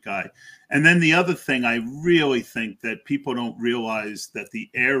gadget guy. And then the other thing, I really think that people don't realize that the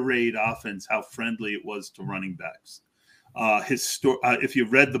air raid offense, how friendly it was to running backs. If you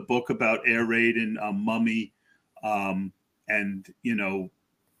read the book about air raid and Mummy, and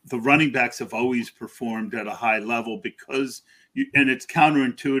the running backs have always performed at a high level because and it's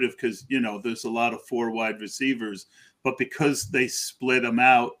counterintuitive because there's a lot of 4 wide receivers, but because they split them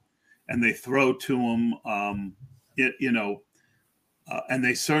out and they throw to them. And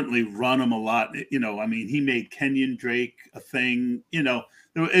they certainly run him a lot. He made Kenyon Drake a thing.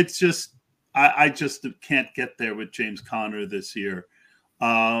 It's just I just can't get there with James Conner this year.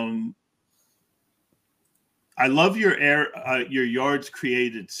 I love your yards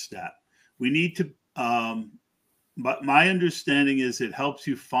created stat. We need to. But my understanding is it helps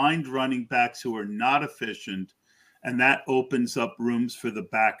you find running backs who are not efficient, and that opens up rooms for the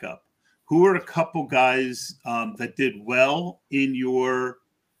backup. Who are a couple guys that did well and who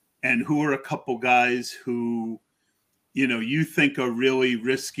are a couple guys who, you think are really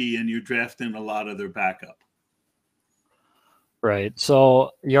risky and you're drafting a lot of their backup? Right.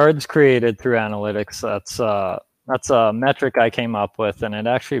 So yards created through analytics, that's a metric I came up with, and it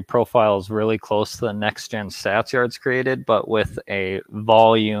actually profiles really close to the next gen stats yards created, but with a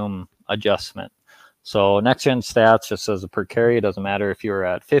volume adjustment. So next gen stats just says a per carry. It doesn't matter if you're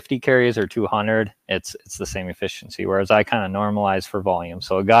at 50 carries or 200, it's the same efficiency. Whereas I kind of normalize for volume.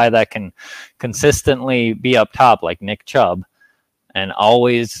 So a guy that can consistently be up top like Nick Chubb and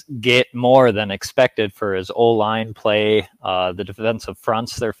always get more than expected for his O-line play, the defensive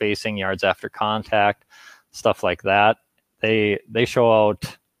fronts they're facing, yards after contact, stuff like that. They show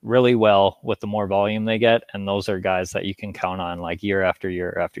out really well with the more volume they get, and those are guys that you can count on like year after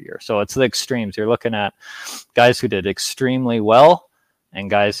year after year. So it's the extremes. You're looking at guys who did extremely well and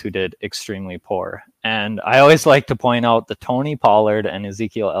guys who did extremely poor. And I always like to point out the Tony Pollard and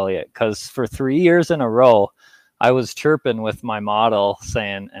Ezekiel Elliott, because for 3 years in a row, I was chirping with my model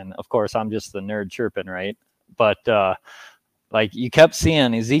saying, and of course I'm just the nerd chirping, right? But like you kept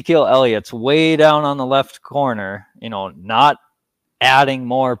seeing Ezekiel Elliott's way down on the left corner, not adding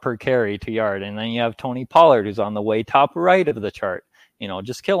more per carry to yard. And then you have Tony Pollard, who's on the way top right of the chart,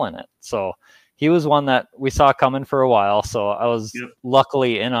 just killing it. So he was one that we saw coming for a while. So I was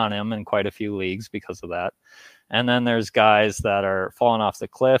luckily in on him in quite a few leagues because of that. And then there's guys that are falling off the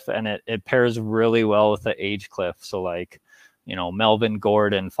cliff, and it pairs really well with the age cliff. So like, Melvin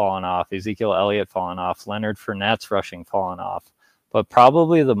Gordon falling off, Ezekiel Elliott falling off, Leonard Fournette's rushing falling off. But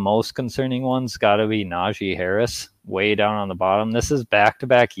probably the most concerning one's got to be Najee Harris, way down on the bottom. This is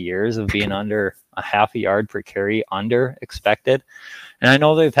back-to-back years of being under a half a yard per carry under expected. And I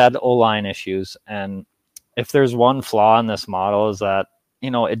know they've had O-line issues. And if there's one flaw in this model is that,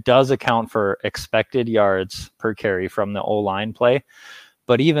 it does account for expected yards per carry from the O-line play.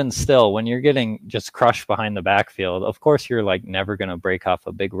 But even still, when you're getting just crushed behind the backfield, of course, you're like never going to break off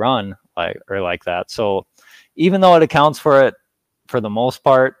a big run like that. So even though it accounts for it for the most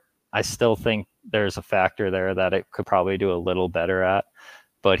part, I still think there's a factor there that it could probably do a little better at.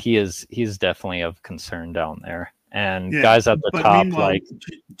 But he's definitely of concern down there. And guys at the top, like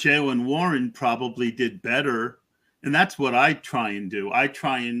Jaylen Warren probably did better. And that's what I try and do. I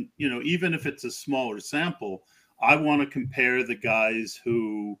try and, even if it's a smaller sample, I want to compare the guys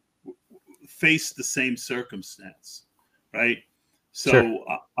who face the same circumstance, right? So,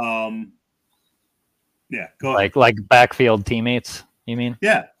 sure. Go ahead. Like backfield teammates, you mean?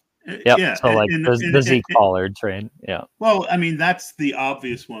 Yeah. Yep. Yeah. So the Zeke Pollards, right? Yeah. Well, I mean, that's the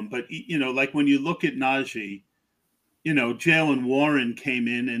obvious one. But, like when you look at Najee, Jaylen Warren came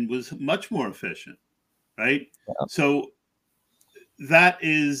in and was much more efficient, right? Yeah. So that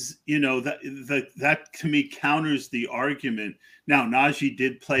is, that to me counters the argument. Now, Najee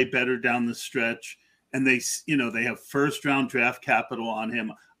did play better down the stretch, and they have first round draft capital on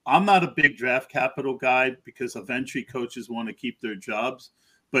him. I'm not a big draft capital guy because eventually coaches want to keep their jobs,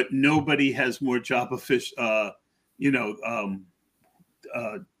 but nobody has more job not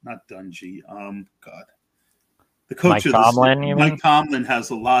Dungy. God. The coach Mike Tomlin, Mike Tomlin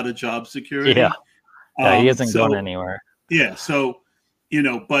has a lot of job security. Yeah. He isn't going anywhere. Yeah. So,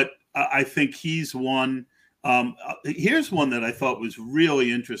 but I think he's one. Here's one that I thought was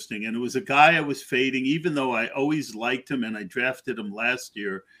really interesting. And it was a guy I was fading, even though I always liked him and I drafted him last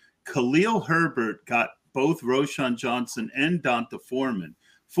year. Khalil Herbert got both Roschon Johnson and Donta Foreman.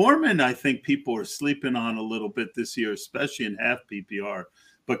 Foreman, I think people are sleeping on a little bit this year, especially in half PPR.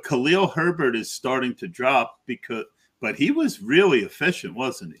 But Khalil Herbert is starting to drop but he was really efficient,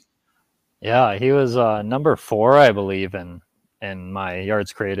 wasn't he? Yeah, he was number 4, I believe, in my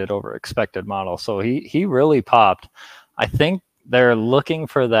yards created over expected model. So he really popped. I think they're looking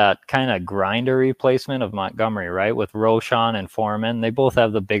for that kind of grinder replacement of Montgomery, right? With Roschon and Foreman. They both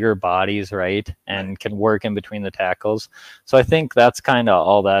have the bigger bodies, right? And can work in between the tackles. So I think that's kind of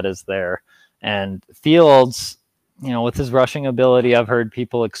all that is there. And Fields, with his rushing ability, I've heard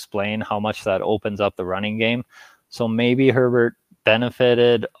people explain how much that opens up the running game. So maybe Herbert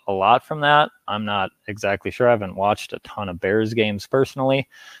benefited a lot from that. I'm not exactly sure. I haven't watched a ton of Bears games personally.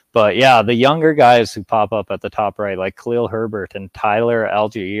 But yeah, the younger guys who pop up at the top right, like Khalil Herbert and Tyler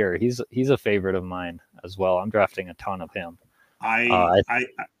Algier, he's a favorite of mine as well. I'm drafting a ton of him. I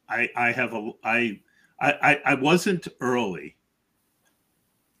wasn't early.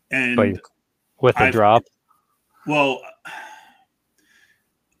 And with the drop? Well,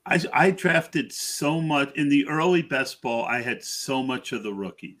 I drafted so much in the early best ball. I had so much of the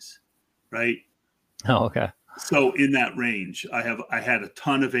rookies, right? Oh, okay. So in that range, I had a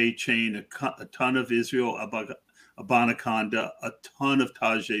ton of A-Chain, a ton of Israel Abanaconda, a ton of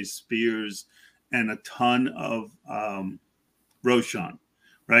Tajay Spears, and a ton of Roschon,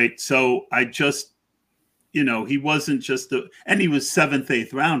 right? So I just, he wasn't just and he was 7th,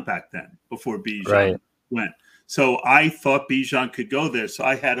 8th round back then before Bijan went. So I thought Bijan could go there. So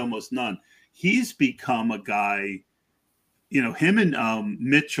I had almost none. He's become a guy, him and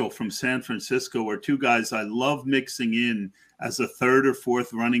Mitchell from San Francisco are two guys I love mixing in as a 3rd or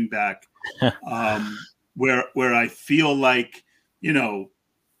 4th running back, where I feel like, you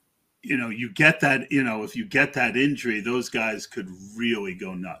get that, if you get that injury, those guys could really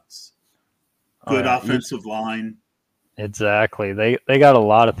go nuts. Good offensive line. Exactly. They got a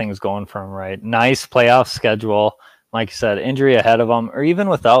lot of things going for them, right? Nice playoff schedule. Like you said, injury ahead of them, or even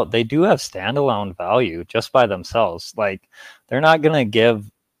without, they do have standalone value just by themselves. Like, they're not going to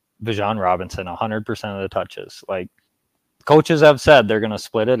give Bijan Robinson 100% of the touches. Like, coaches have said they're going to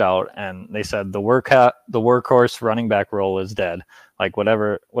split it out, and they said the workhorse running back role is dead. Like,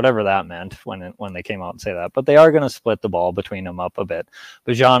 whatever that meant when they came out and say that. But they are going to split the ball between them up a bit.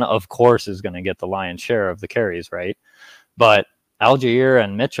 Bijan, of course, is going to get the lion's share of the carries, right? But Algier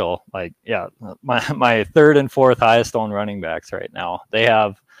and Mitchell, my 3rd and 4th highest owned running backs right now. They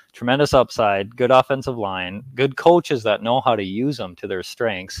have tremendous upside, good offensive line, good coaches that know how to use them to their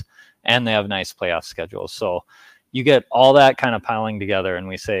strengths, and they have nice playoff schedules. So you get all that kind of piling together, and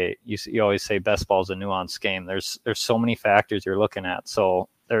we say you always say best ball is a nuanced game. There's so many factors you're looking at. So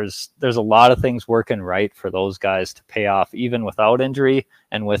there's a lot of things working right for those guys to pay off, even without injury,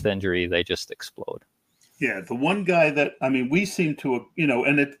 and with injury they just explode. Yeah, the one guy that I mean, we seem to,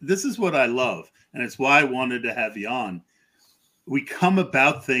 and this is what I love, and it's why I wanted to have you on. We come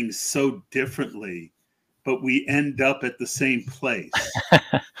about things so differently, but we end up at the same place,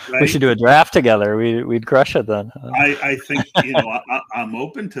 We right? should do a draft together. We'd crush it then. I think I'm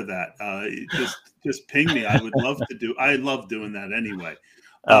open to that. Just ping me. I would love to do. I love doing that anyway.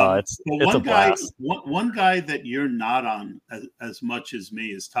 Oh, But it's a blast. one guy that you're not on as much as me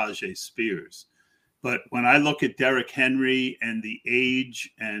is Tajay Spears. But when I look at Derrick Henry and the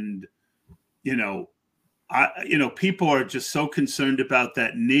age, and people are just so concerned about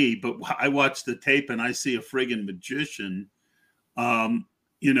that knee. But I watch the tape and I see a friggin' magician.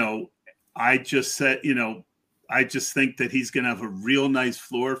 You know, I just said, I just think that he's going to have a real nice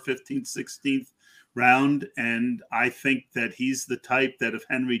floor, 15th, 16th round. And I think that he's the type that if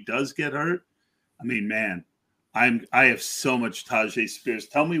Henry does get hurt, I mean, man, I have so much Tajay Spears.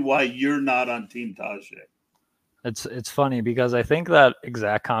 Tell me why you're not on Team Tajay. It's funny because I think that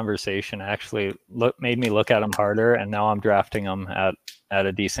exact conversation actually made me look at him harder, and now I'm drafting him at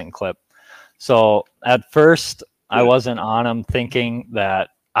a decent clip. So at first, I wasn't on him, thinking that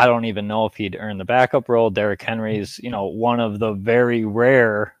I don't even know if he'd earn the backup role. Derrick Henry's, one of the very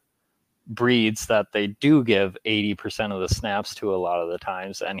rare breeds that they do give 80% of the snaps to a lot of the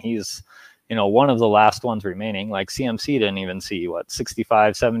times, and he's one of the last ones remaining. Like CMC didn't even see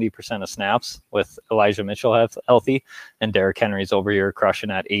 65-70% of snaps with Elijah Mitchell healthy, and Derrick Henry's over here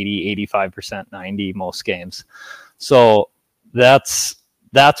crushing at 80-85%, 90 most games. So that's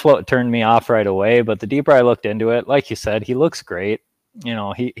what turned me off right away. But the deeper I looked into it, like you said, he looks great.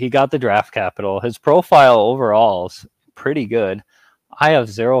 He got the draft capital. His profile overall is pretty good. I have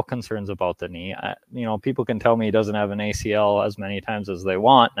zero concerns about the knee. People can tell me he doesn't have an ACL as many times as they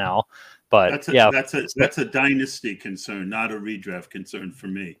want now, but that's a dynasty concern, not a redraft concern for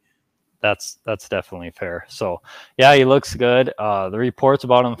me. That's definitely fair. So yeah, he looks good. The reports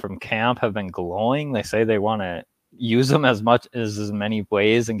about him from camp have been glowing. They say they want to use him as many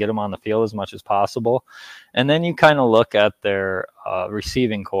ways and get him on the field as much as possible. And then you kind of look at their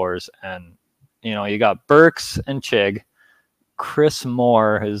receiving cores, and you got Burks and Chig. Chris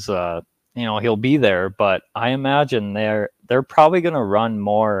Moore is he'll be there, but I imagine they're probably going to run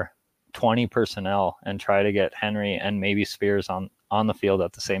more 20 personnel and try to get Henry and maybe Spears on the field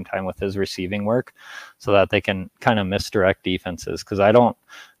at the same time with his receiving work, so that they can kind of misdirect defenses. Because they're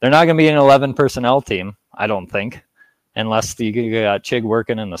not going to be an 11 personnel team, I don't think, unless you got Chig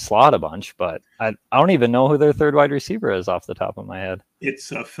working in the slot a bunch. But I don't even know who their third wide receiver is off the top of my head.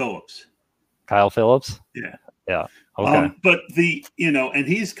 It's Phillips. Kyle Phillips? Yeah. Okay. But and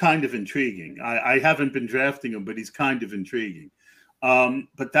he's kind of intriguing. I haven't been drafting him, but he's kind of intriguing.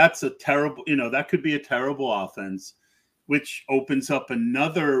 But that's a terrible, that could be a terrible offense, which opens up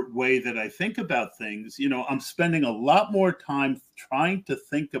another way that I think about things. I'm spending a lot more time trying to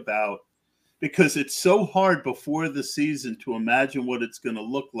think about, because it's so hard before the season to imagine what it's going to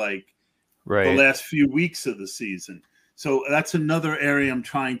look like the last few weeks of the season. So that's another area I'm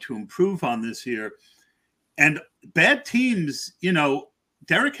trying to improve on this year. And bad teams,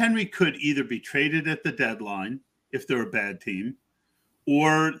 Derrick Henry could either be traded at the deadline if they're a bad team,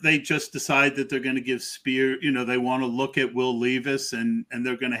 or they just decide that they're going to give Spears, they want to look at Will Levis and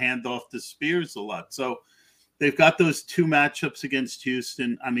they're going to hand off to Spears a lot. So they've got those two matchups against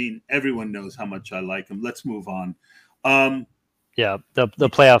Houston. I mean, everyone knows how much I like them. Let's move on. Yeah, the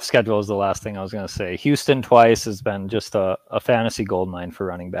playoff schedule is the last thing I was going to say. Houston twice has been just a fantasy goldmine for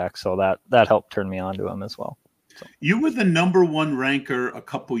running back, so that helped turn me on to him as well. So. You were the number one ranker a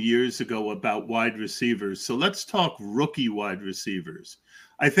couple years ago about wide receivers, so let's talk rookie wide receivers.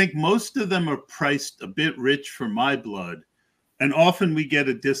 I think most of them are priced a bit rich for my blood, and often we get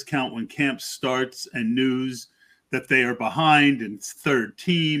a discount when camp starts and news that they are behind and third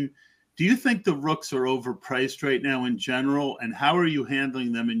team. Do you think the rooks are overpriced right now in general, and how are you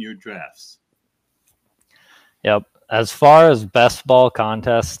handling them in your drafts? Yep. As far as best ball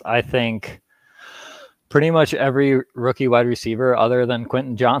contest, I think pretty much every rookie wide receiver other than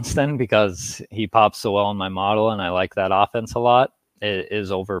Quentin Johnston, because he pops so well in my model and I like that offense a lot,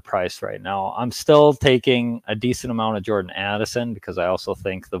 is overpriced right now. I'm still taking a decent amount of Jordan Addison because I also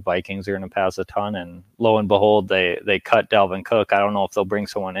think the Vikings are going to pass a ton, and lo and behold, they cut Dalvin Cook. I don't know if they'll bring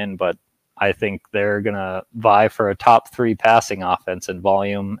someone in, but I think they're going to vie for a top 3 passing offense in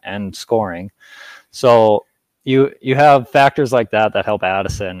volume and scoring. So you have factors like that help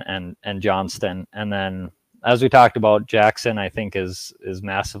Addison and Johnston. And then, as we talked about, Jackson, I think is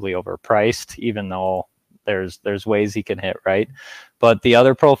massively overpriced, even though there's ways he can hit, right? But the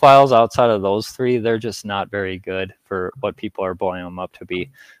other profiles outside of those 3, they're just not very good for what people are blowing them up to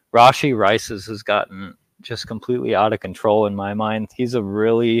be. Rashee Rice has gotten just completely out of control in my mind. He's a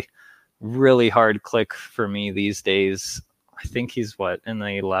really, really hard click for me these days. I think he's in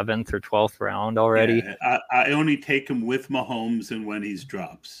the 11th or 12th round already. Yeah, I only take him with Mahomes and when he's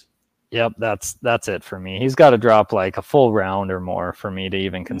drops. Yep, that's it for me. He's got to drop like a full round or more for me to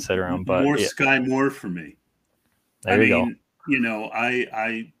even consider him. But more Sky Moore for me. There you go. You know,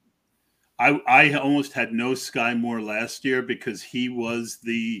 I almost had no Sky Moore last year because he was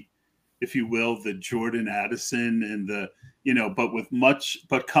the, if you will, the Jordan Addison and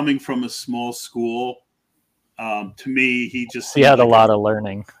but coming from a small school, to me, he had a lot of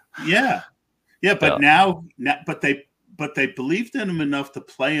learning. Yeah. But now, but they believed in him enough to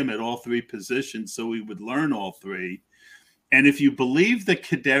play him at all three positions, so he would learn all three. And if you believe that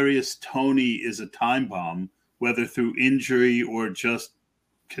Kadarius Toney is a time bomb, whether through injury or just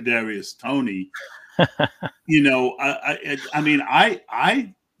Kadarius Toney,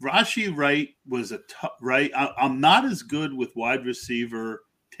 Rashi Wright was right. I'm not as good with wide receiver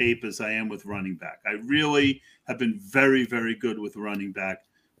tape as I am with running back. I really have been very, very good with running back.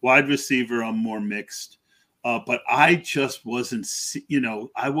 Wide receiver, I'm more mixed. But I just wasn't,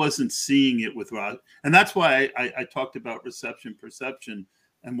 I wasn't seeing it with Rod. And that's why I talked about reception perception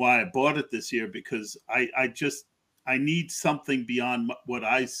and why I bought it this year, because I need something beyond what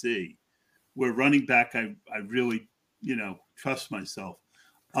I see. Where running back, I really, trust myself.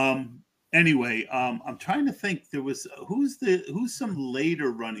 Anyway, I'm trying to think. There was who's some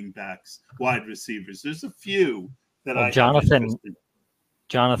later running backs, wide receivers. There's a few that Jonathan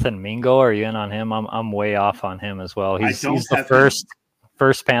Mingo, are you in on him? I'm way off on him as well. He's the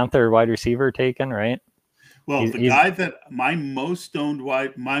first Panther wide receiver taken, right? Well, the guy that my most owned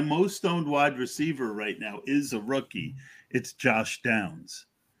wide receiver right now is a rookie. It's Josh Downs.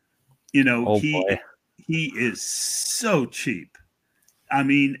 He is so cheap. I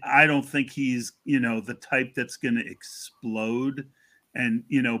mean, I don't think he's, the type that's going to explode. And,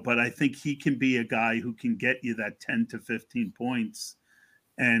 but I think he can be a guy who can get you that 10 to 15 points.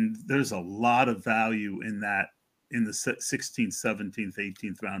 And there's a lot of value in that in the 16th, 17th,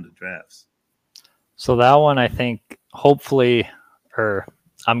 18th round of drafts. So that one, I think, hopefully, or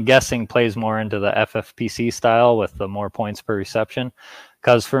I'm guessing plays more into the FFPC style with the more points per reception.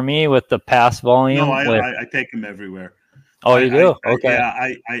 Because for me, with the pass volume... No, I take him everywhere. Oh, you do? Okay.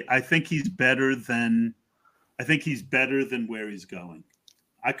 I think he's better than where he's going.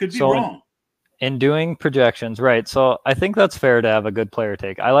 I could be wrong. In doing projections, right? So I think that's fair to have a good player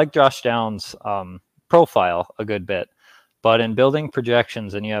take. I like Josh Downs' profile a good bit, but in building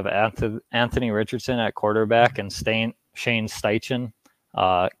projections, and you have Anthony Richardson at quarterback and Shane Steichen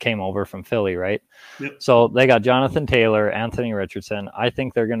came over from Philly, right? Yep. So they got Jonathan Taylor, Anthony Richardson. I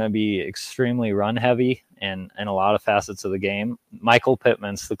think they're going to be extremely run heavy in a lot of facets of the game. Michael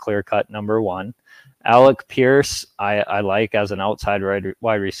Pittman's the clear-cut number one. Alec Pierce, I like as an outside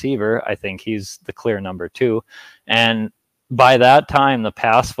wide receiver. I think he's the clear number two. And by that time, the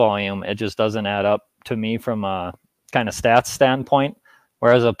pass volume, it just doesn't add up to me from a kind of stats standpoint.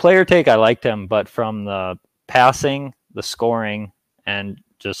 Whereas a player take, I liked him, but from the passing, the scoring, and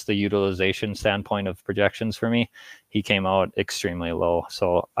just the utilization standpoint of projections for me, he came out extremely low.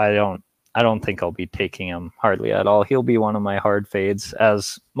 So I don't think I'll be taking him hardly at all. He'll be one of my hard fades,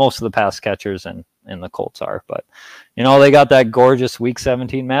 as most of the pass catchers in the Colts are. But, they got that gorgeous Week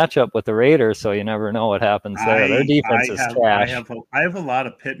 17 matchup with the Raiders, so you never know what happens there. Their defense is trash. I have a lot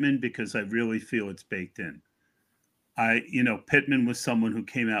of Pittman because I really feel it's baked in. Pittman was someone who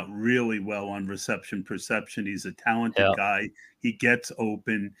came out really well on reception perception. He's a talented guy. He gets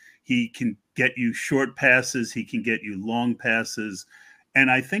open. He can get you short passes. He can get you long passes. And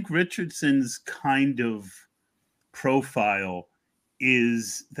I think Richardson's kind of profile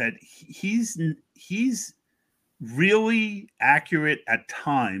is that he's really accurate at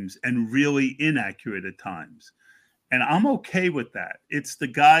times and really inaccurate at times. And I'm okay with that. It's the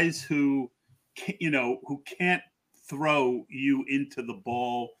guys who can't throw you into the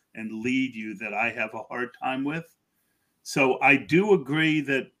ball and lead you that I have a hard time with. So I do agree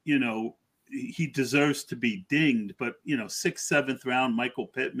that, he deserves to be dinged, but 6th, 7th round, Michael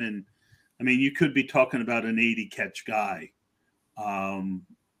Pittman, I mean, you could be talking about an 80 catch guy.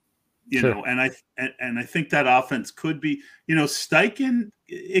 Sure. And I think that offense could be, Steichen,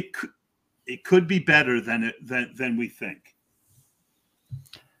 it could be better than we think.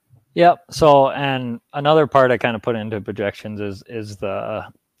 Yep. So, and another part I kind of put into projections is the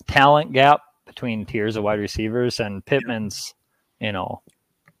talent gap between tiers of wide receivers, and Pittman's,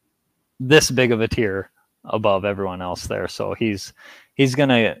 this big of a tier above everyone else there. So he's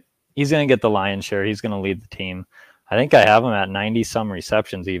gonna get the lion's share. He's gonna lead the team. I think I have him at 90 some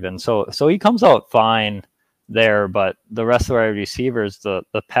receptions even. So he comes out fine there, but the rest of the wide receivers, the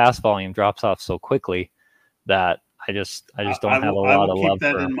pass volume drops off so quickly that I just don't have a lot of love for him. I will keep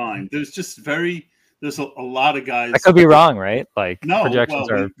that in mind. There's a lot of guys. I could be wrong, right? Like no, projections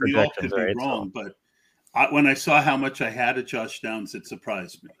well, are we all could projections, be right? wrong, but when I saw how much I had at Josh Downs, it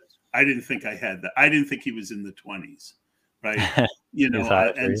surprised me. I didn't think I had that. I didn't think he was in the 20s, right?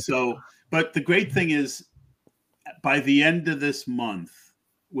 And so, but the great thing is, by the end of this month,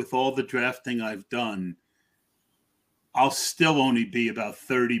 with all the drafting I've done, I'll still only be about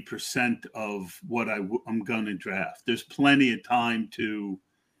 30% of what I'm going to draft. There's plenty of time to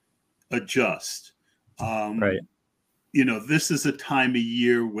adjust. Right. This is a time of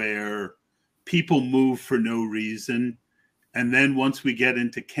year where people move for no reason. And then once we get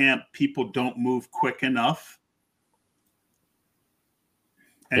into camp, people don't move quick enough.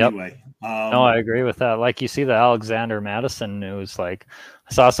 Anyway. Yep. No, I agree with that. Like you see the Alexander Madison news, like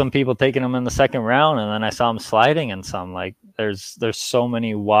I saw some people taking him in the second round and then I saw him sliding in some. Like there's so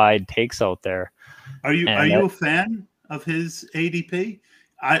many wide takes out there. Are you a fan of his ADP?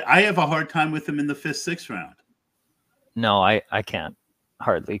 I have a hard time with him in the 5th, 6th round. No, I can't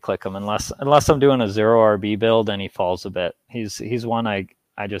hardly click him unless I'm doing a 0 RB build and he falls a bit. He's one I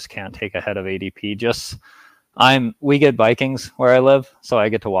just can't take ahead of ADP. We get Vikings where I live, so I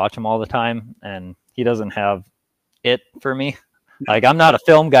get to watch him all the time, and he doesn't have it for me. Like, I'm not a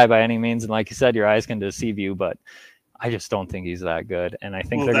film guy by any means, and like you said, your eyes can deceive you, but I just don't think he's that good. And I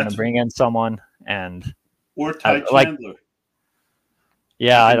think they're going to bring in someone or Ty Chandler.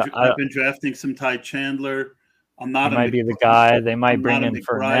 Yeah, I've been drafting some Ty Chandler. I'm not. He might be the guy. They might bring in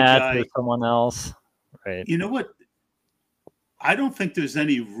Fournette or someone else. Right. You know what? I don't think there's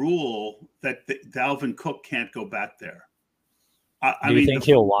any rule that Dalvin Cook can't go back there. Do you think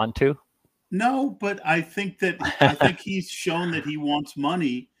he'll want to? No, but I think he's shown that he wants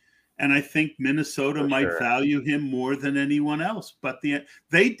money, and I think Minnesota might value him more than anyone else. But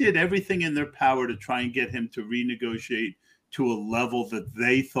they did everything in their power to try and get him to renegotiate to a level that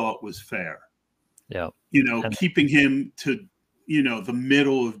they thought was fair. Yeah. Keeping him to, the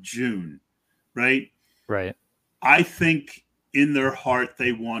middle of June, right? Right. I think in their heart,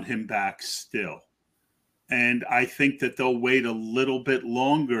 they want him back still. And I think that they'll wait a little bit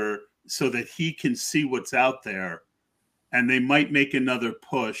longer so that he can see what's out there. And they might make another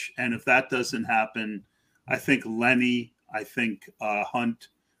push. And if that doesn't happen, I think Lenny, I think Hunt,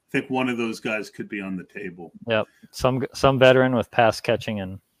 I think one of those guys could be on the table. Yep. Some veteran with pass catching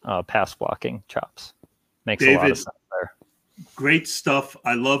and pass blocking chops. Makes David, a lot of sense there. Great stuff.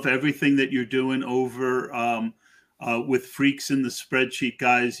 I love everything that you're doing over with Freaks in the Spreadsheet,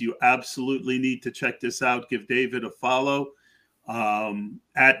 guys. You absolutely need to check this out. Give David a follow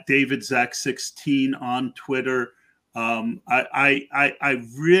at DavidZack16 on Twitter. I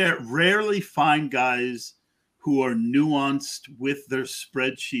rarely find guys who are nuanced with their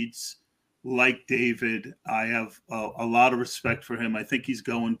spreadsheets like David. I have a lot of respect for him. I think he's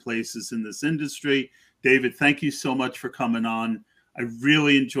going places in this industry. David, thank you so much for coming on. I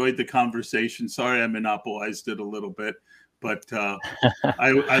really enjoyed the conversation. Sorry I monopolized it a little bit, but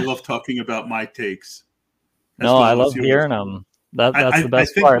I love talking about my takes. No, I love hearing them. That's the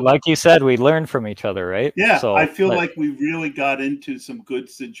best part. Like you said, we learn from each other, right? Yeah, so, I feel like we really got into some good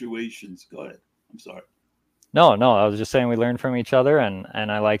situations. Go ahead. I'm sorry. No, I was just saying we learn from each other, and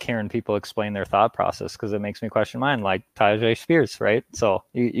I like hearing people explain their thought process because it makes me question mine, like Tyjae Spears, right? So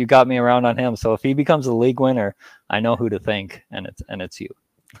you got me around on him. So if he becomes a league winner, I know who to thank, and it's you.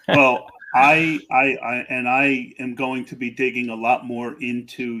 Well, I am going to be digging a lot more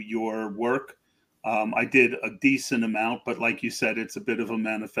into your work. I did a decent amount, but like you said, it's a bit of a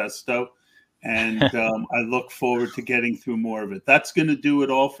manifesto, and I look forward to getting through more of it. That's going to do it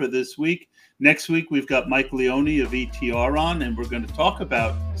all for this week. Next week, we've got Mike Leone of ETR on, and we're going to talk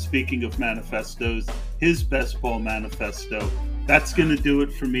about, speaking of manifestos, his best ball manifesto. That's going to do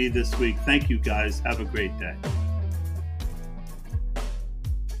it for me this week. Thank you, guys. Have a great day.